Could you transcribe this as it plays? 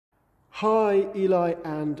Hi, Eli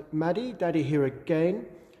and Maddie. Daddy here again.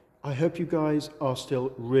 I hope you guys are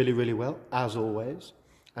still really well, as always,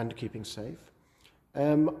 and keeping safe.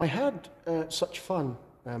 I had such fun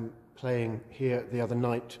playing here the other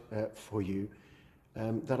night for you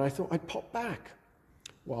that I thought I'd pop back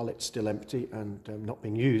while it's still empty and not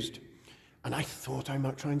being used. And I thought I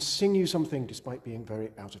might try and sing you something despite being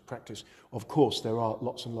very out of practice. Of course, there are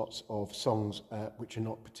lots and lots of songs which are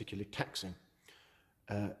not particularly taxing.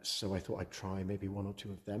 So I thought I'd try maybe one or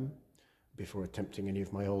two of them before attempting any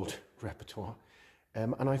of my old repertoire.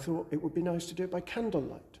 And I thought it would be nice to do it by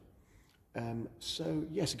candlelight. So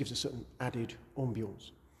yes, it gives a certain added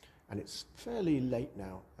ambience. And it's fairly late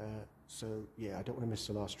now, so yeah, I don't want to miss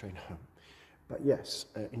the last train home. But yes,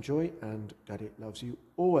 enjoy, and Daddy loves you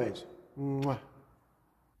always. Mwah.